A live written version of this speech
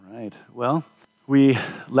Right. Well, we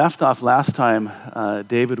left off last time.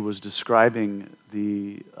 David was describing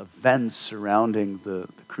the events surrounding the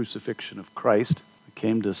crucifixion of Christ. We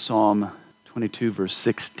came to Psalm 22, verse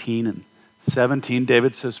 16 and 17.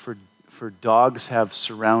 David says, For dogs have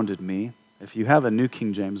surrounded me. If you have a New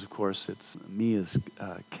King James, of course, it's me is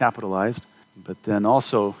capitalized. But then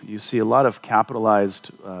also you see a lot of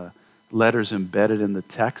capitalized letters embedded in the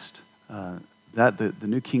text. That the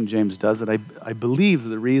New King James does it. I believe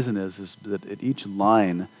the reason is that at each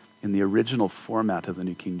line in the original format of the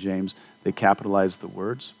New King James, they capitalize the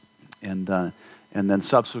words, and then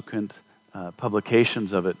subsequent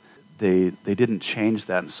publications of it, they didn't change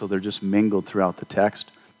that, and so they're just mingled throughout the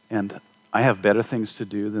text. And I have better things to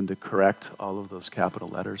do than to correct all of those capital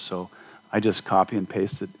letters, so I just copy and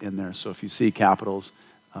paste it in there. So if you see capitals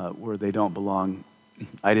where they don't belong,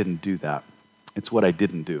 I didn't do that. It's what I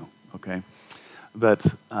didn't do, okay? But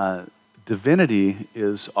divinity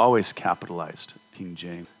is always capitalized, King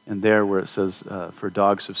James. And there where it says, for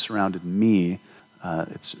dogs have surrounded me,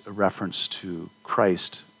 it's a reference to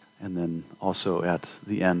Christ. And then also at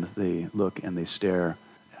the end, they look and they stare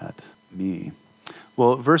at me.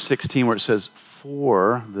 Well, verse 16 where it says,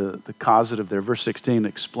 for, the causative there, verse 16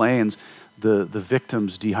 explains the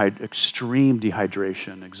victim's extreme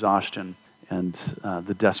dehydration, exhaustion, and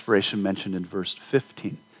the desperation mentioned in verse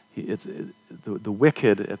 15. The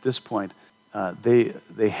wicked at this point,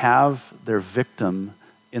 they have their victim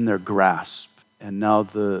in their grasp, and now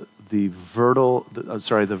the verbal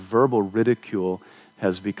ridicule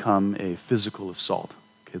has become a physical assault.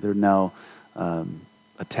 Okay, they're now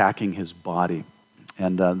attacking his body,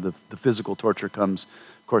 and the physical torture comes,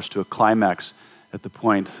 of course, to a climax at the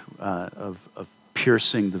point of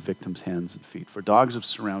piercing the victim's hands and feet. For dogs have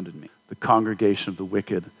surrounded me, the congregation of the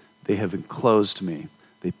wicked, they have enclosed me.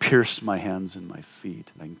 They pierced my hands and my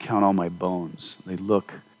feet. I can count all my bones. They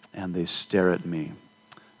look and they stare at me.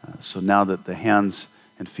 So now that the hands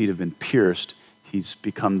and feet have been pierced, he's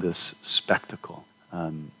become this spectacle.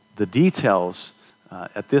 The details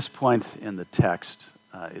at this point in the text,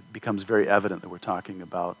 it becomes very evident that we're talking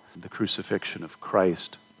about the crucifixion of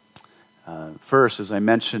Christ. First, as I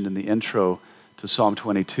mentioned in the intro to Psalm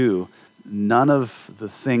 22, none of the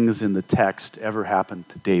things in the text ever happened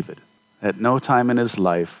to David. At no time in his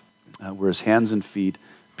life were his hands and feet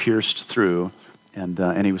pierced through,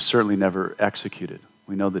 and he was certainly never executed.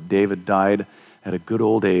 We know that David died at a good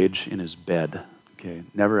old age in his bed, okay,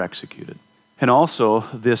 never executed. And also,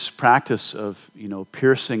 this practice of,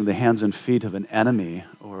 piercing the hands and feet of an enemy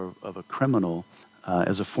or of a criminal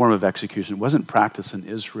as a form of execution wasn't practiced in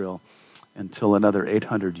Israel until another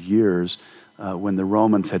 800 years when the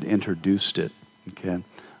Romans had introduced it, okay?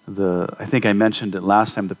 I think I mentioned it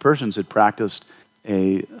last time, the Persians had practiced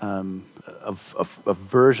a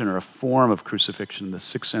version or a form of crucifixion in the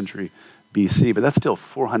 6th century BC, but that's still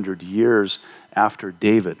 400 years after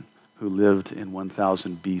David, who lived in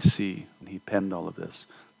 1000 BC, and he penned all of this.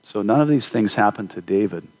 So none of these things happened to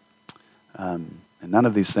David, and none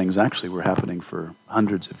of these things actually were happening for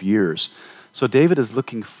hundreds of years. So David is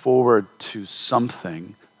looking forward to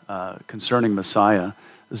something concerning Messiah.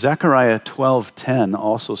 Zechariah 12:10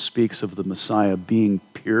 also speaks of the Messiah being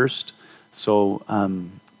pierced. So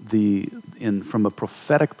from a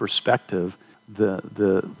prophetic perspective,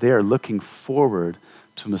 they are looking forward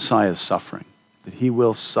to Messiah's suffering, that he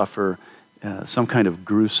will suffer some kind of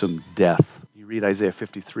gruesome death. You read Isaiah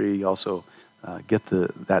 53, you also get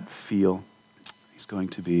that feel. He's going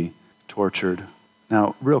to be tortured.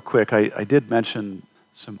 Now, real quick, I did mention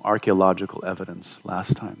some archaeological evidence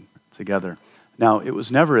last time together. Now, it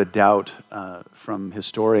was never a doubt from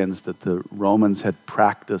historians that the Romans had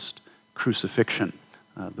practiced crucifixion.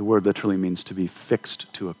 The word literally means to be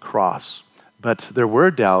fixed to a cross. But there were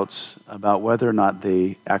doubts about whether or not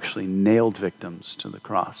they actually nailed victims to the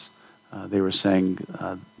cross. They were saying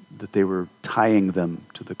that they were tying them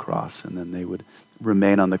to the cross, and then they would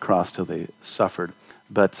remain on the cross till they suffered.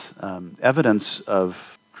 But evidence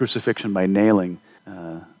of crucifixion by nailing,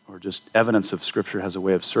 or just evidence of Scripture, has a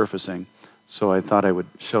way of surfacing. So I thought I would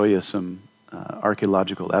show you some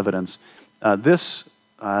archaeological evidence. This,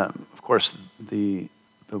 of course, the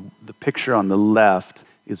picture on the left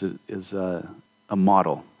is a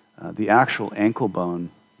model. The actual ankle bone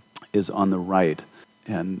is on the right,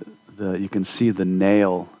 and you can see the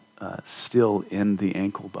nail still in the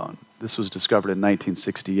ankle bone. This was discovered in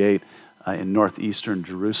 1968 in northeastern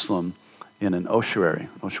Jerusalem in an ossuary. An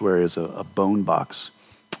ossuary is a bone box,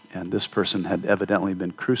 and this person had evidently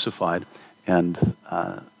been crucified. And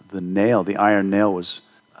the iron nail was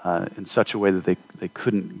in such a way that they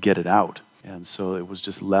couldn't get it out. And so it was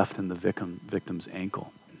just left in the victim's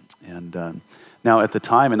ankle. And now at the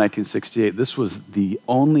time in 1968, this was the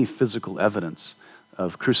only physical evidence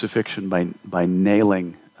of crucifixion by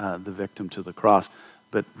nailing the victim to the cross.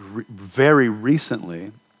 But very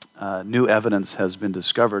recently, new evidence has been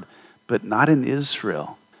discovered, but not in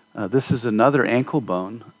Israel. This is another ankle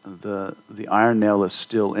bone. The iron nail is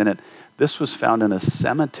still in it. This was found in a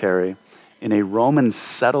cemetery in a Roman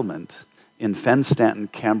settlement in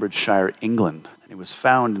Fenstanton, Cambridgeshire, England. And it was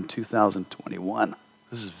found in 2021.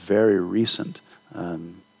 This is very recent.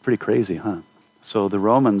 Pretty crazy, huh? So the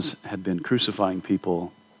Romans had been crucifying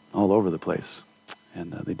people all over the place.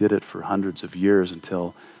 And they did it for hundreds of years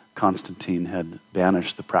until Constantine had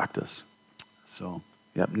banished the practice. So,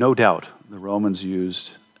 no doubt the Romans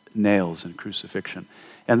used nails in crucifixion.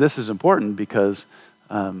 And this is important because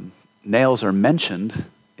nails are mentioned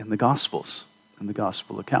in the Gospels, in the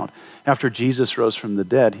Gospel account. After Jesus rose from the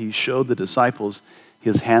dead, he showed the disciples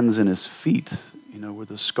his hands and his feet, where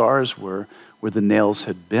the scars were, where the nails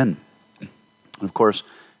had been. And of course,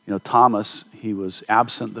 Thomas, he was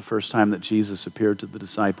absent the first time that Jesus appeared to the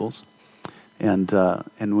disciples. And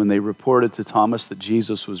when they reported to Thomas that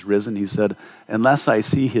Jesus was risen, he said, "Unless I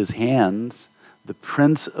see his hands, the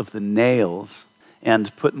print of the nails,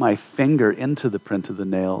 and put my finger into the print of the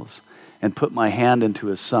nails, and put my hand into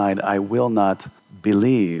his side, I will not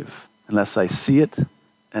believe. Unless I see it,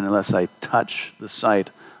 and unless I touch the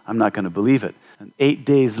sight, I'm not going to believe it." And 8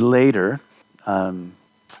 days later,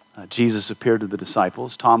 Jesus appeared to the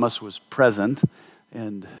disciples. Thomas was present,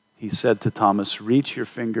 and he said to Thomas, "Reach your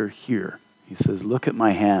finger here." He says, "Look at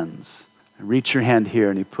my hands. And reach your hand here."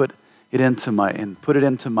 And he put it into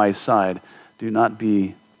my side. "Do not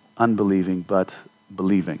be unbelieving, but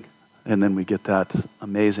believing." And then we get that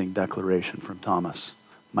amazing declaration from Thomas,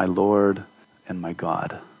 "My Lord and my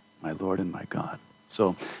God, my Lord and my God."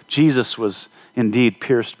 So Jesus was indeed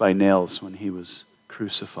pierced by nails when he was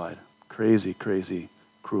crucified. Crazy, crazy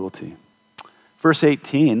cruelty. Verse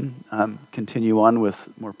 18, continue on with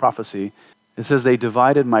more prophecy. It says, "They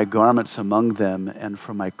divided my garments among them, and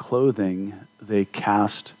for my clothing they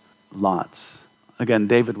cast lots." Again,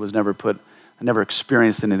 David was never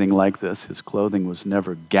experienced anything like this. His clothing was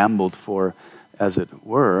never gambled for, as it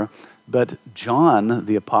were. But John,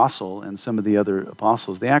 the apostle, and some of the other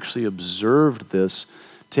apostles, they actually observed this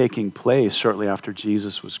taking place shortly after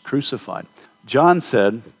Jesus was crucified. John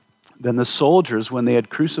said, "Then the soldiers, when they had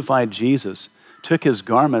crucified Jesus, took his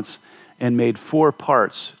garments and made 4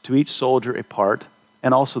 parts, to each soldier a part,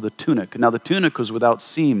 and also the tunic. Now the tunic was without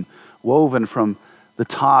seam, woven from the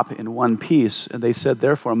top in one piece. And they said,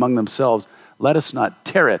 therefore, among themselves, let us not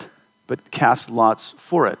tear it, but cast lots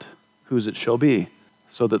for it, whose it shall be,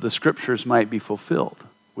 so that the scriptures might be fulfilled,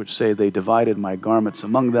 which say, they divided my garments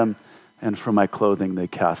among them, and for my clothing they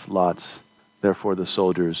cast lots. Therefore the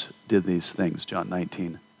soldiers did these things." John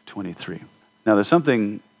 19:23. Now there's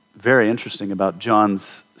something very interesting about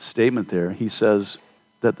John's statement there. He says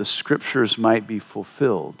that the scriptures might be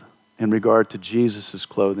fulfilled in regard to Jesus'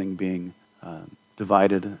 clothing being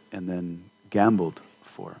divided and then gambled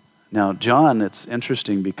for. Now John, it's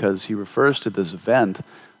interesting because he refers to this event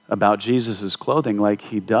about Jesus' clothing like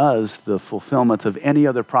he does the fulfillment of any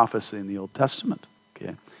other prophecy in the Old Testament.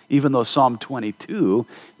 Okay? Even though Psalm 22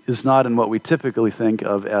 is not in what we typically think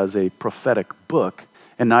of as a prophetic book,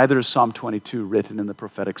 and neither is Psalm 22 written in the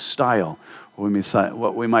prophetic style, or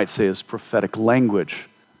what we might say is prophetic language,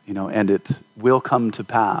 and it will come to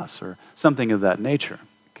pass, or something of that nature.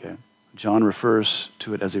 Okay? John refers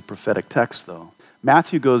to it as a prophetic text, though.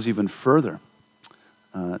 Matthew goes even further.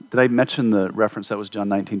 Did I mention the reference? That was John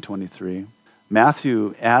 19:23.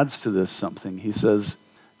 Matthew adds to this something. He says,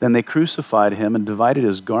 "Then they crucified him and divided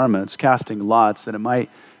his garments, casting lots, that it might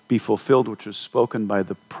be fulfilled which was spoken by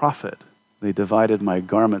the prophet. They divided my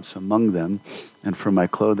garments among them, and for my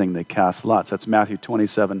clothing they cast lots." That's Matthew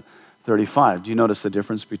 27:35. Do you notice the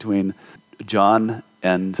difference between John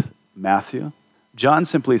and Matthew? John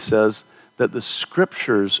simply says that the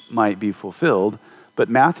scriptures might be fulfilled, but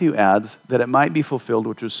Matthew adds that it might be fulfilled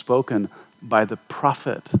which was spoken by the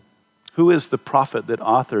prophet. Who is the prophet that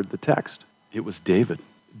authored the text? It was David.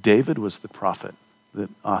 David was the prophet that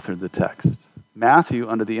authored the text. Matthew,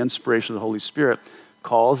 under the inspiration of the Holy Spirit,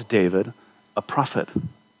 calls David a prophet.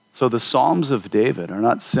 So the Psalms of David are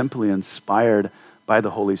not simply inspired by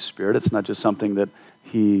the Holy Spirit. It's not just something that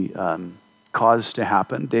he caused to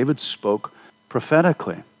happen. David spoke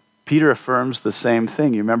prophetically. Peter affirms the same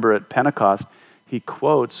thing. You remember at Pentecost, he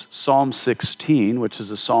quotes Psalm 16, which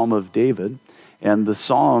is a psalm of David, and the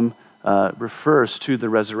psalm refers to the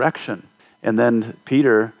resurrection. And then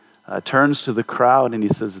Peter turns to the crowd and he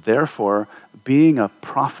says, therefore, being a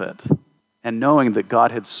prophet, and knowing that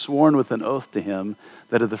God had sworn with an oath to him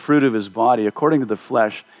that of the fruit of his body, according to the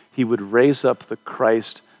flesh, he would raise up the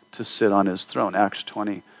Christ to sit on his throne. Acts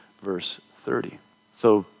 20, verse 30.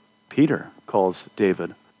 So Peter calls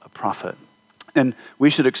David a prophet. And we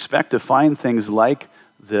should expect to find things like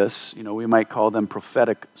this. We might call them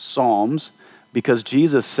prophetic psalms, because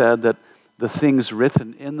Jesus said that the things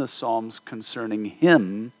written in the psalms concerning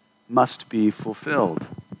him must be fulfilled. Do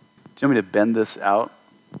you want me to bend this out?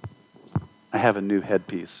 I have a new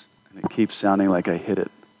headpiece, and it keeps sounding like I hit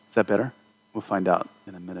it. Is that better? We'll find out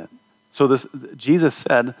in a minute. So Jesus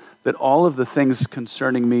said that all of the things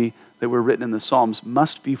concerning me that were written in the Psalms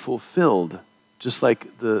must be fulfilled, just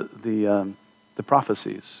like the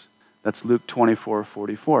prophecies. That's Luke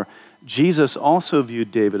 24:44. Jesus also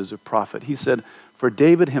viewed David as a prophet. He said, "For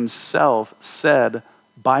David himself said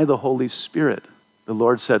by the Holy Spirit, the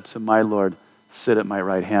Lord said to my Lord, sit at my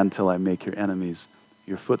right hand till I make your enemies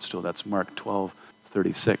your footstool." That's Mark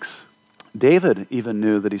 12:36. David even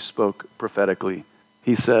knew that he spoke prophetically.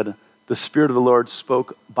 He said, "The Spirit of the Lord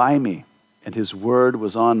spoke by me, and his word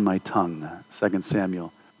was on my tongue." 2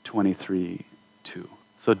 Samuel 23:2.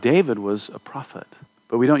 So David was a prophet,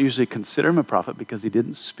 but we don't usually consider him a prophet because he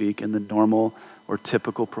didn't speak in the normal or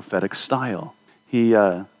typical prophetic style.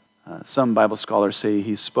 Some Bible scholars say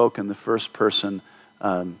he spoke in the first person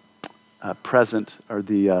present, or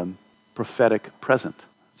the prophetic present.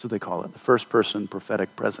 That's what they call it, the first person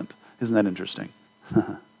prophetic present. Isn't that interesting?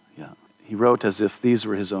 Yeah. He wrote as if these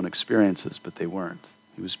were his own experiences, but they weren't.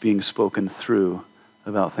 He was being spoken through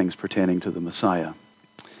about things pertaining to the Messiah.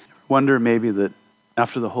 Wonder maybe that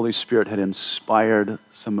after the Holy Spirit had inspired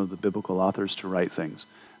some of the biblical authors to write things,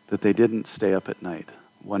 that they didn't stay up at night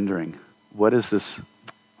wondering, what is this?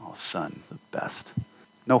 Oh, son, the best.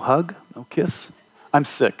 No hug? No kiss? I'm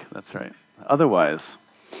sick, that's right. Otherwise,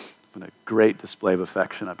 been a great display of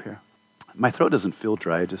affection up here. My throat doesn't feel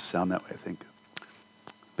dry, I just sound that way, I think.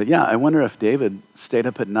 But yeah, I wonder if David stayed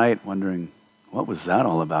up at night wondering, what was that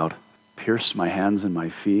all about? Pierced my hands and my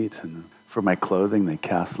feet, and for my clothing they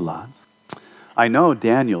cast lots. I know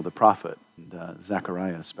Daniel, the prophet, and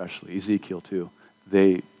Zechariah especially, Ezekiel too,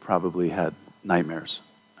 they probably had nightmares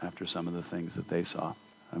after some of the things that they saw.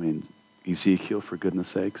 I mean, Ezekiel, for goodness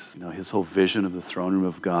sakes, his whole vision of the throne room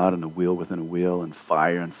of God and a wheel within a wheel and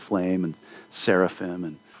fire and flame and seraphim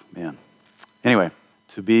and man. Anyway,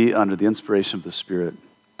 to be under the inspiration of the Spirit,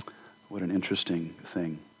 what an interesting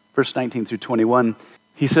thing. Verse 19 through 21,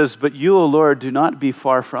 he says, "But you, O Lord, do not be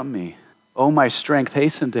far from me. O my strength,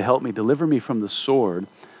 hasten to help me. Deliver me from the sword,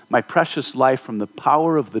 my precious life from the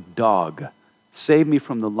power of the dog. Save me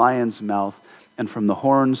from the lion's mouth and from the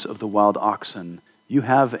horns of the wild oxen. You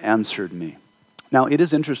have answered me." Now, it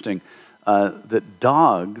is interesting that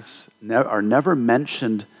dogs are never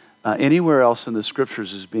mentioned anywhere else in the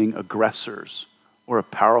scriptures as being aggressors or a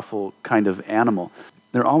powerful kind of animal.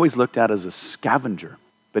 They're always looked at as a scavenger.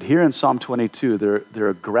 But here in Psalm 22, their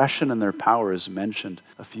aggression and their power is mentioned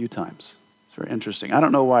a few times. It's very interesting. I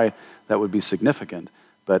don't know why that would be significant,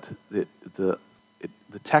 but the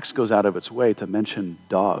text goes out of its way to mention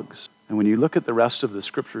dogs. And when you look at the rest of the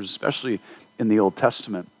scriptures, especially in the Old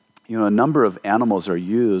Testament, a number of animals are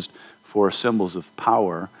used for symbols of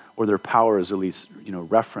power, or their power is at least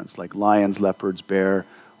referenced, like lions, leopards, bear,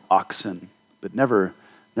 oxen, but never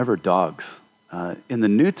dogs. In the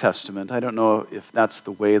New Testament, I don't know if that's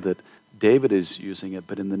the way that David is using it,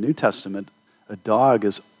 but in the New Testament, a dog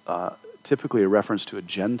is typically a reference to a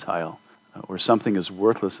Gentile, or something as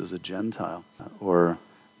worthless as a Gentile. Or,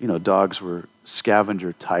 dogs were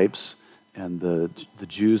scavenger types, and the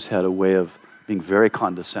Jews had a way of being very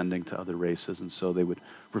condescending to other races, and so they would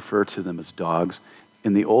refer to them as dogs.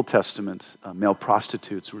 In the Old Testament, male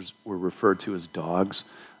prostitutes were referred to as dogs,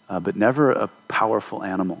 but never a powerful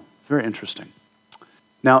animal. It's very interesting.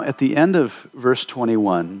 Now, at the end of verse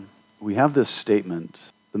 21, we have this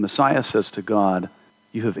statement. The Messiah says to God,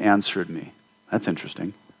 "You have answered me." That's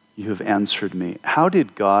interesting. You have answered me. How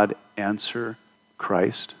did God answer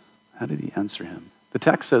Christ? How did he answer him? The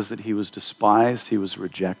text says that he was despised, he was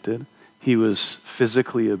rejected, he was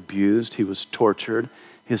physically abused, he was tortured,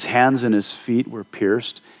 his hands and his feet were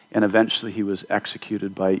pierced, and eventually he was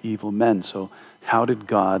executed by evil men. So how did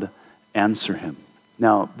God answer him?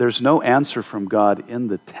 Now, there's no answer from God in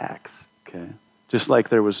the text, okay? Just like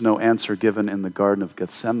there was no answer given in the Garden of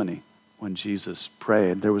Gethsemane when Jesus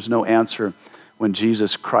prayed. There was no answer when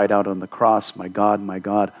Jesus cried out on the cross, my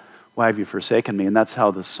God, why have you forsaken me?" And that's how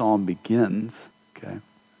the psalm begins, okay?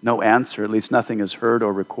 No answer, at least nothing is heard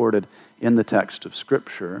or recorded in the text of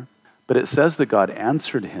Scripture. But it says that God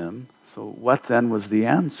answered him, so what then was the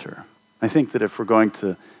answer? I think that if we're going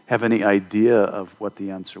to have any idea of what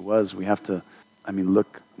the answer was, we have to,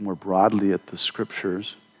 look more broadly at the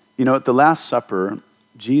scriptures. At the Last Supper,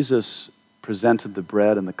 Jesus presented the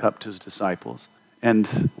bread and the cup to his disciples.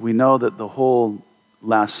 And we know that the whole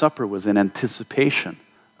Last Supper was in anticipation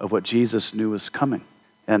of what Jesus knew was coming.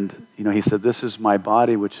 And, he said, "This is my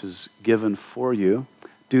body, which is given for you.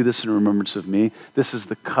 Do this in remembrance of me. This is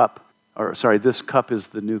this cup is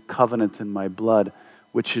the new covenant in my blood,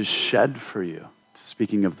 which is shed for you."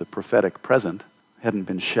 Speaking of the prophetic present, it hadn't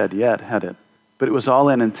been shed yet, had it? But it was all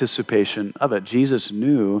in anticipation of it. Jesus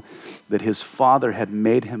knew that his Father had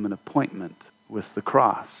made him an appointment with the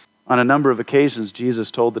cross. On a number of occasions,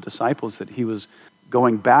 Jesus told the disciples that he was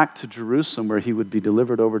going back to Jerusalem where he would be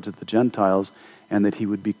delivered over to the Gentiles and that he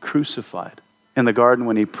would be crucified. In the garden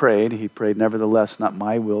when he prayed, "Nevertheless, not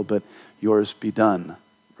my will, but yours be done,"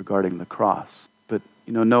 regarding the cross. But,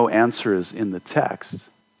 no answer is in the text.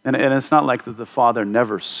 And it's not like that the Father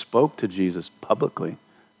never spoke to Jesus publicly,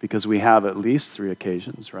 because we have at least 3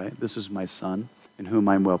 occasions, right? "This is my Son, in whom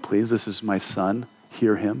I'm well pleased. This is my Son,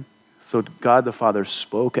 hear him." So God the Father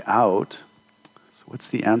spoke out. So what's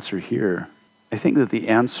the answer here? I think that the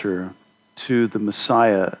answer to the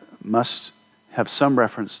Messiah must have some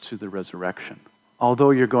reference to the resurrection. Although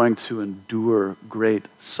you're going to endure great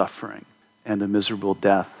suffering and a miserable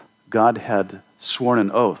death, God had sworn an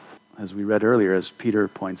oath, as we read earlier, as Peter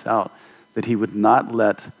points out, that he would not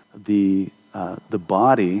let the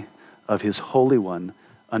body of his Holy One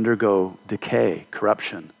undergo decay,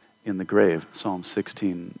 corruption in the grave. Psalm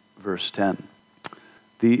 16, verse 10.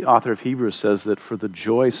 The author of Hebrews says that for the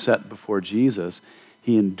joy set before Jesus,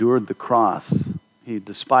 he endured the cross, he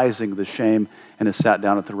despising the shame, and has sat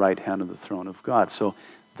down at the right hand of the throne of God. So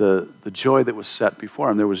the joy that was set before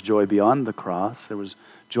him, there was joy beyond the cross, there was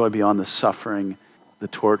joy beyond the suffering, the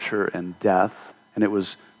torture and death, and it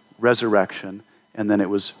was resurrection, and then it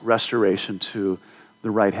was restoration to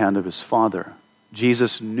the right hand of his Father.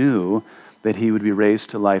 Jesus knew that he would be raised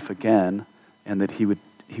to life again, and that he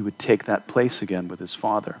would take that place again with his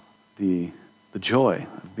Father. The joy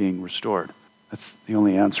of being restored. That's the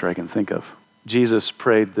only answer I can think of. Jesus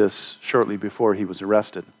prayed this shortly before he was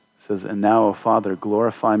arrested. He says, "And now, O Father,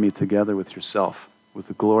 glorify me together with yourself, with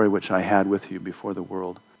the glory which I had with you before the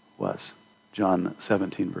world was." John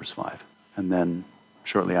 17, verse 5. And then,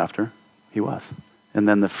 shortly after, he was. And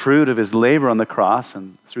then the fruit of his labor on the cross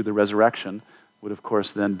and through the resurrection would, of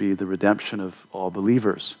course, then be the redemption of all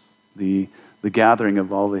believers, the gathering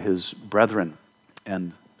of all of his brethren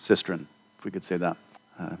and sistren, if we could say that.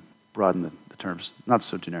 Broaden the terms, not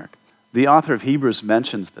so generic. The author of Hebrews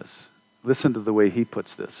mentions this. Listen to the way he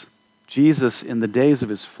puts this. Jesus, in the days of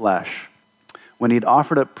his flesh, when he'd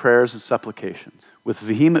offered up prayers and supplications, with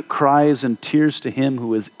vehement cries and tears to him who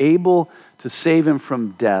was able to save him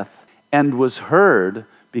from death, and was heard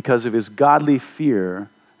because of his godly fear,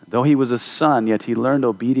 though he was a son, yet he learned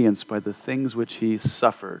obedience by the things which he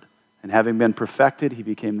suffered. And having been perfected, he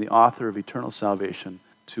became the author of eternal salvation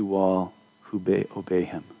to all who obey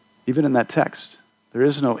him. Even in that text, there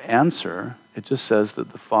is no answer. It just says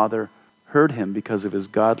that the Father heard him because of his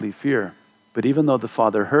godly fear. But even though the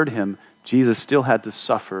Father heard him, Jesus still had to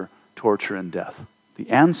suffer torture and death. The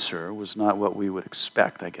answer was not what we would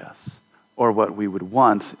expect, I guess, or what we would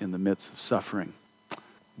want in the midst of suffering.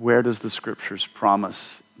 Where does the Scriptures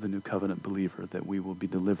promise the New Covenant believer that we will be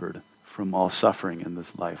delivered from all suffering in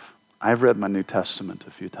this life? I've read my New Testament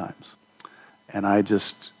a few times, and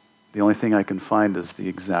the only thing I can find is the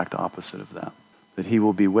exact opposite of that he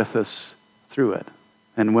will be with us through it.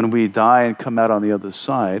 And when we die and come out on the other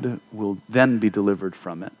side, we'll then be delivered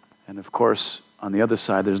from it. And of course, on the other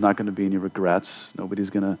side, there's not going to be any regrets.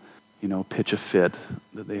 Nobody's going to, pitch a fit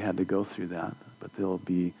that they had to go through that. But they'll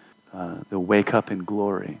wake up in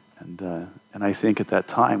glory. And I think at that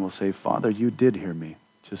time we'll say, "Father, you did hear me,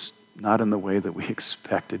 just not in the way that we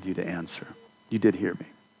expected you to answer. You did hear me."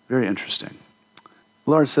 Very interesting.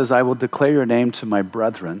 The Lord says, "I will declare your name to my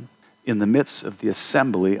brethren. In the midst of the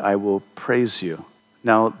assembly, I will praise you."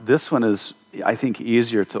 Now, this one is, I think,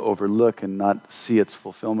 easier to overlook and not see its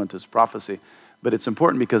fulfillment as prophecy. But it's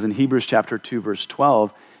important because in Hebrews chapter 2, verse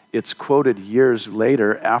 12, it's quoted years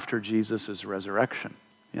later after Jesus' resurrection.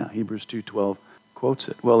 Yeah, Hebrews 2:12 quotes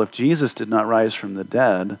it. Well, if Jesus did not rise from the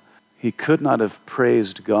dead, he could not have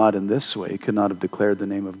praised God in this way. He could not have declared the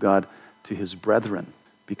name of God to his brethren.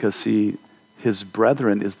 Because, see, his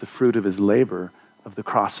brethren is the fruit of his labor of the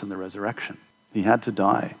cross and the resurrection. He had to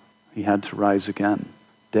die. He had to rise again.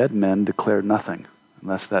 Dead men declared nothing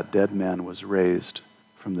unless that dead man was raised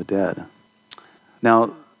from the dead.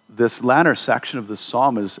 Now, this latter section of the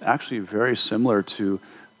psalm is actually very similar to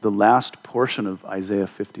the last portion of Isaiah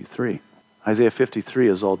 53. Isaiah 53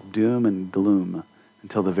 is all doom and gloom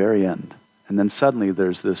until the very end. And then suddenly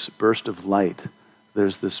there's this burst of light.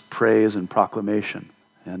 There's this praise and proclamation.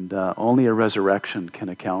 And only a resurrection can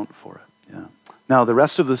account for it. Yeah. Now, the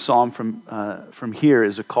rest of the psalm from here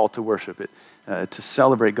is a call to worship, to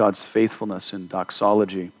celebrate God's faithfulness in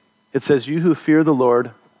doxology. It says, "You who fear the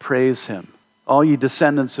Lord, praise him. All you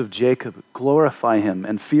descendants of Jacob, glorify him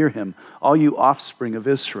and fear him, all you offspring of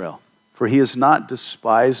Israel. For he has not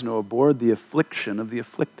despised nor abhorred the affliction of the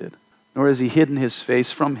afflicted, nor has he hidden his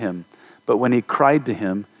face from him. But when he cried to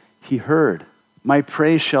him, he heard. My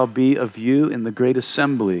praise shall be of you in the great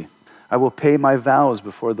assembly. I will pay my vows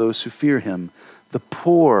before those who fear him. The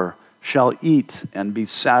poor shall eat and be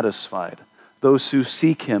satisfied. Those who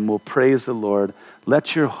seek him will praise the Lord.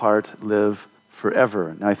 Let your heart live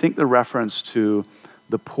forever." Now, I think the reference to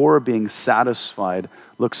the poor being satisfied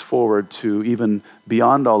looks forward to, even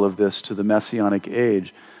beyond all of this, to the Messianic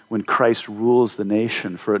age when Christ rules the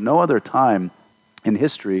nation. For at no other time in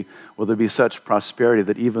history will there be such prosperity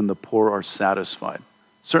that even the poor are satisfied.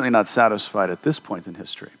 Certainly not satisfied at this point in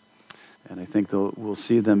history. And I think we'll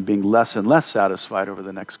see them being less and less satisfied over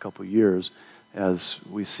the next couple of years as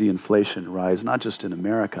we see inflation rise, not just in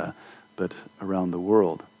America, but around the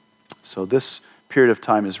world. So this period of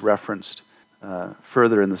time is referenced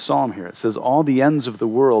further in the psalm here. It says, "All the ends of the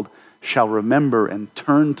world shall remember and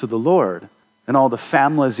turn to the Lord, and all the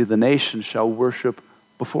families of the nations shall worship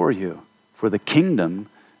before you. For the kingdom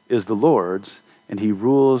is the Lord's, and he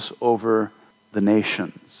rules over the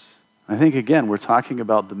nations." I think, again, we're talking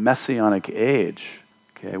about the Messianic age,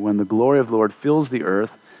 okay, when the glory of the Lord fills the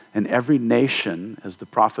earth, and every nation, as the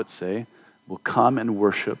prophets say, will come and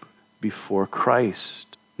worship before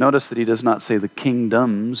Christ. Notice that he does not say the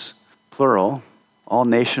kingdoms, plural. All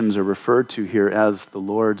nations are referred to here as the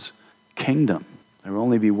Lord's kingdom. There will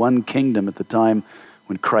only be one kingdom at the time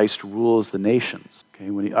when Christ rules the nations, okay,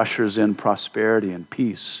 when he ushers in prosperity and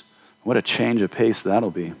peace. What a change of pace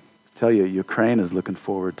that'll be. I tell you, Ukraine is looking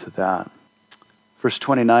forward to that. Verse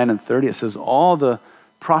 29 and 30, it says, "All the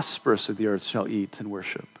prosperous of the earth shall eat and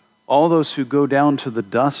worship. All those who go down to the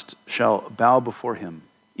dust shall bow before him.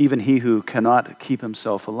 Even he who cannot keep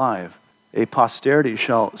himself alive. A posterity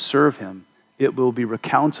shall serve him. It will be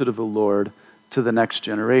recounted of the Lord to the next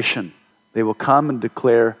generation. They will come and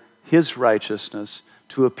declare his righteousness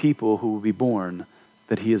to a people who will be born,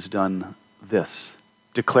 that he has done this."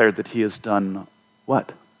 Declared that he has done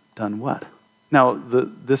what? Done what? Now,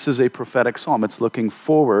 this is a prophetic psalm. It's looking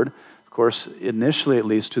forward, of course, initially at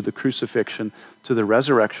least, to the crucifixion, to the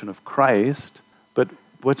resurrection of Christ. But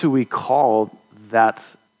what do we call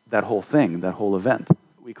that whole thing, that whole event?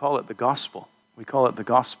 We call it the gospel. We call it the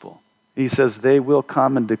gospel. He says, they will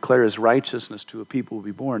come and declare his righteousness to a people who will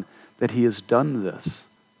be born, that he has done this.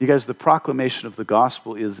 You guys, the proclamation of the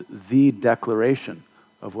gospel is the declaration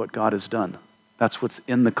of what God has done. That's what's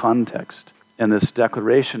in the context. And this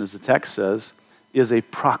declaration, as the text says, is a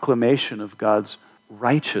proclamation of God's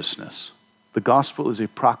righteousness. The gospel is a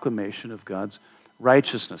proclamation of God's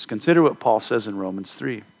righteousness. Consider what Paul says in Romans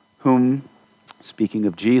 3, whom, speaking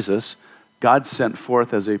of Jesus, God sent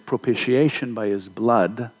forth as a propitiation by his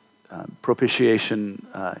blood. Propitiation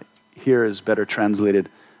here is better translated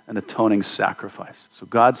an atoning sacrifice. So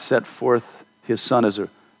God set forth his son as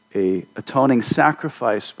a atoning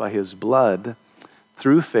sacrifice by his blood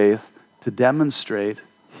through faith to demonstrate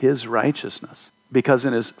his righteousness. Because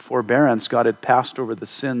in his forbearance, God had passed over the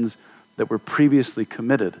sins that were previously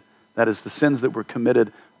committed. That is, the sins that were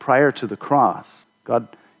committed prior to the cross. God,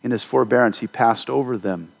 in his forbearance, he passed over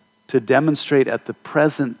them to demonstrate at the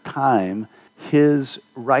present time his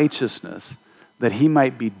righteousness, that he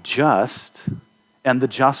might be just and the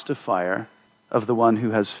justifier of the one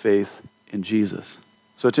who has faith in Jesus.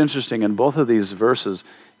 So it's interesting, in both of these verses,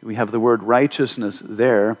 we have the word righteousness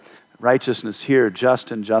there, righteousness here,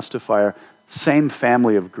 just and justifier, same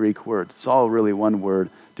family of Greek words. It's all really one word,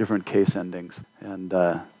 different case endings.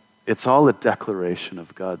 And it's all a declaration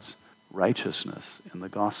of God's righteousness in the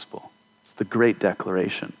gospel. It's the great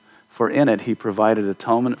declaration. For in it, he provided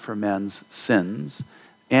atonement for men's sins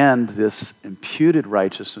and this imputed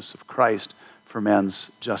righteousness of Christ for man's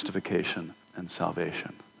justification and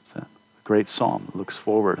salvation. That's it. A great psalm. It looks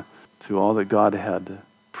forward to all that God had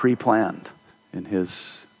pre-planned in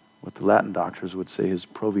his, what the Latin doctors would say, his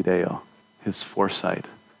provideo, his foresight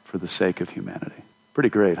for the sake of humanity. Pretty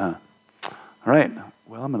great, huh? All right.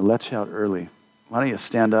 Well, I'm going to let you out early. Why don't you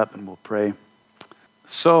stand up and we'll pray.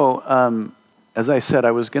 So, as I said,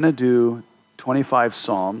 I was going to do 25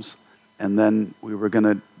 Psalms, and then we were going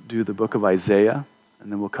to do the book of Isaiah,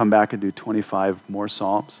 and then we'll come back and do 25 more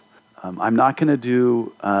Psalms. I'm not going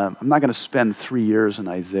to spend 3 years in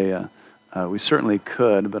Isaiah. We certainly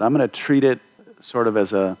could, but I'm going to treat it sort of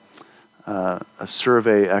as a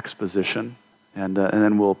survey exposition, and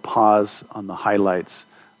then we'll pause on the highlights,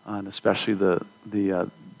 on especially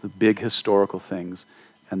the big historical things,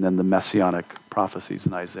 and then the messianic prophecies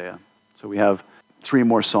in Isaiah. So we have 3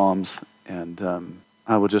 more Psalms, and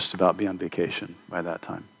I will just about be on vacation by that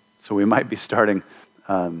time. So we might be starting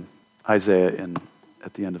Isaiah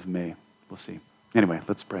at the end of May. We'll see. Anyway,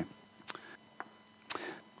 let's pray.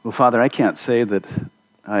 Well, Father, I can't say that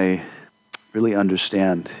I really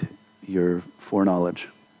understand your foreknowledge,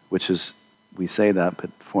 which is, we say that, but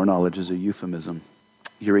foreknowledge is a euphemism.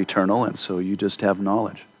 You're eternal, and so you just have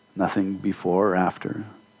knowledge. Nothing before or after,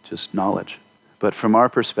 just knowledge. But from our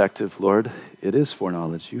perspective, Lord, it is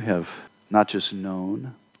foreknowledge. You have not just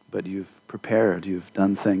known, but you've prepared. You've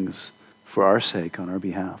done things for our sake, on our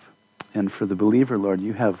behalf. And for the believer, Lord,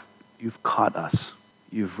 you've caught us.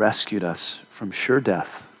 You've rescued us from sure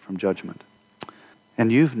death, from judgment.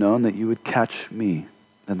 And you've known that you would catch me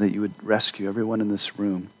and that you would rescue everyone in this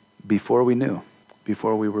room before we knew,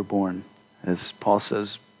 before we were born. As Paul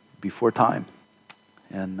says, before time.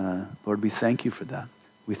 And Lord, we thank you for that.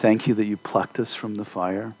 We thank you that you plucked us from the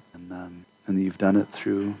fire and that you've done it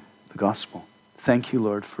through the gospel. Thank you,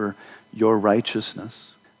 Lord, for your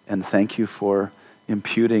righteousness. And thank you for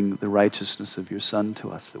imputing the righteousness of your Son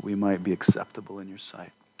to us, that we might be acceptable in your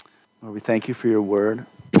sight. Lord, we thank you for your word.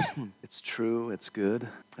 It's true, it's good,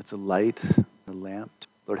 it's a light, a lamp.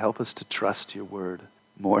 Lord, help us to trust your word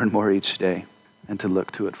more and more each day and to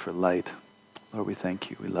look to it for light. Lord, we thank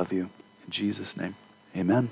you. We love you. In Jesus' name, amen.